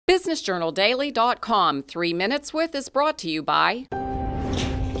BusinessJournalDaily.com 3 Minutes With is brought to you by...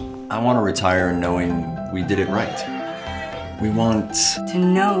 I want to retire knowing we did it right. We want to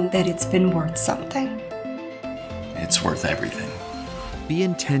know that it's been worth something. It's worth everything. Be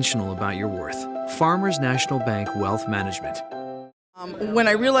intentional about your worth. Farmers National Bank Wealth Management. When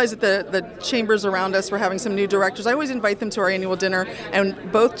I realized that the chambers around us were having some new directors, I always invite them to our annual dinner,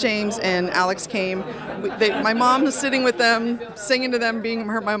 and both James and Alex came. My mom was sitting with them, singing to them, being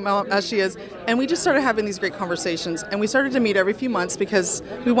my mom as she is, and we just started having these great conversations. And we started to meet every few months because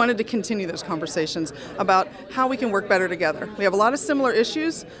we wanted to continue those conversations about how we can work better together. We have a lot of similar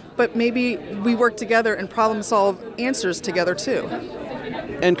issues, but maybe we work together and problem solve answers together too.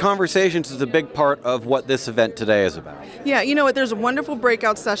 And conversations is a big part of what this event today is about. Yeah, you know what, there's wonderful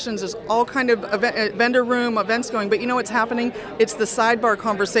breakout sessions, there's all kind of vendor room events going, but you know what's happening? It's the sidebar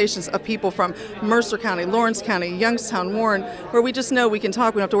conversations of people from Mercer County, Lawrence County, Youngstown, Warren, where we just know we can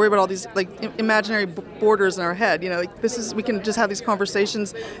talk, we don't have to worry about all these like imaginary borders in our head. You know, like we can just have these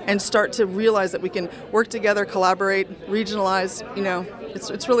conversations and start to realize that we can work together, collaborate, regionalize, you know,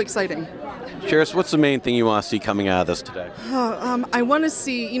 it's really exciting. Sheriff, what's the main thing you want to see coming out of this today? I want to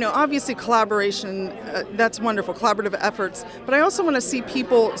see, you know, obviously collaboration, that's wonderful, collaborative efforts, but I also want to see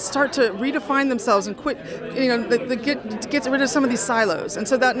people start to redefine themselves and quit, you know, get rid of some of these silos. And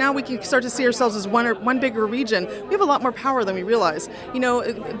so that now we can start to see ourselves as one bigger region. We have a lot more power than we realize. You know,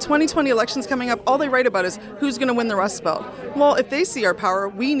 2020 elections coming up, all they write about is who's going to win the Rust Belt. Well, if they see our power,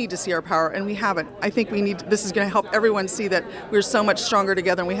 we need to see our power, and we haven't. I think this is going to help everyone see that we're so much stronger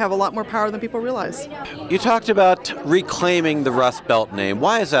together and we have a lot more power than people realize. You talked about reclaiming the Rust Belt name.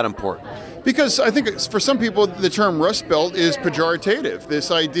 Why is that important? Because I think for some people the term Rust Belt is pejorative.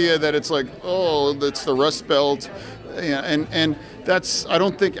 This idea that it's like, oh, that's the Rust Belt, yeah, and that's, I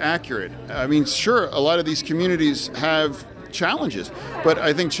don't think, accurate. I mean, sure, a lot of these communities have challenges, but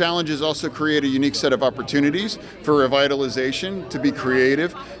I think challenges also create a unique set of opportunities for revitalization, to be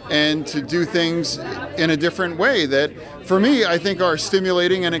creative, and to do things in a different way that, for me, I think are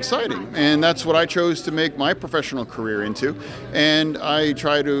stimulating and exciting. And that's what I chose to make my professional career into. And I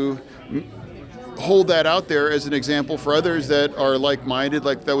try to hold that out there as an example for others that are like-minded,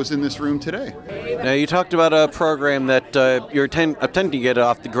 like that was in this room today. Now, you talked about a program that you're attempting to get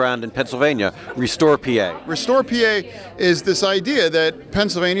off the ground in Pennsylvania, Restore PA. Restore PA is this idea that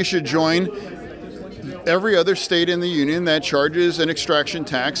Pennsylvania should join every other state in the union that charges an extraction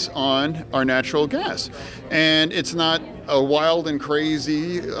tax on our natural gas. And it's not a wild and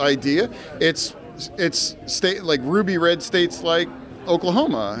crazy idea. It's state like ruby red states like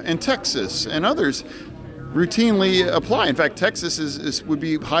Oklahoma and Texas and others routinely apply. In fact, Texas would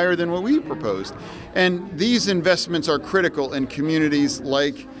be higher than what we proposed. And these investments are critical in communities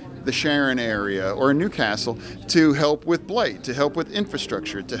like the Sharon area or Newcastle to help with blight, to help with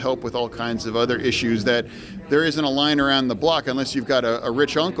infrastructure, to help with all kinds of other issues that there isn't a line around the block unless you've got a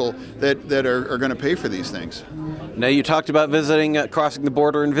rich uncle that are going to pay for these things. Now, you talked about visiting, crossing the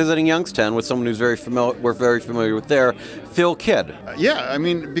border and visiting Youngstown with someone who's we're very familiar with there, Phil Kidd. Yeah, I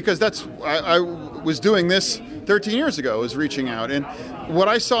mean, because I was doing this 13 years ago, was reaching out. And what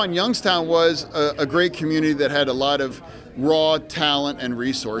I saw in Youngstown was a great community that had a lot of raw talent and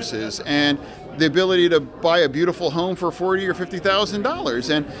resources, and the ability to buy a beautiful home for $40,000 or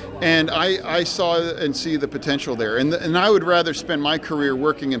 $50,000, and I saw and see the potential there, and I would rather spend my career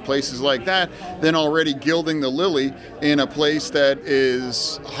working in places like that than already gilding the lily in a place that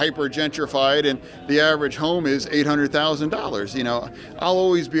is hyper gentrified and the average home is $800,000. You know, I'll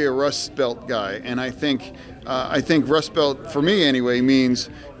always be a Rust Belt guy, and I think Rust Belt, for me anyway, means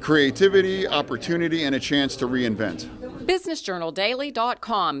creativity, opportunity, and a chance to reinvent.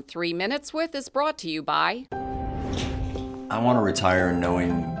 BusinessJournalDaily.com 3 Minutes With is brought to you by... I want to retire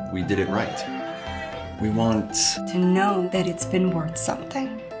knowing we did it right. We want to know that it's been worth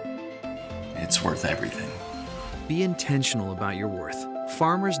something. It's worth everything. Be intentional about your worth.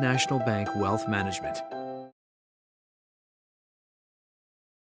 Farmers National Bank Wealth Management.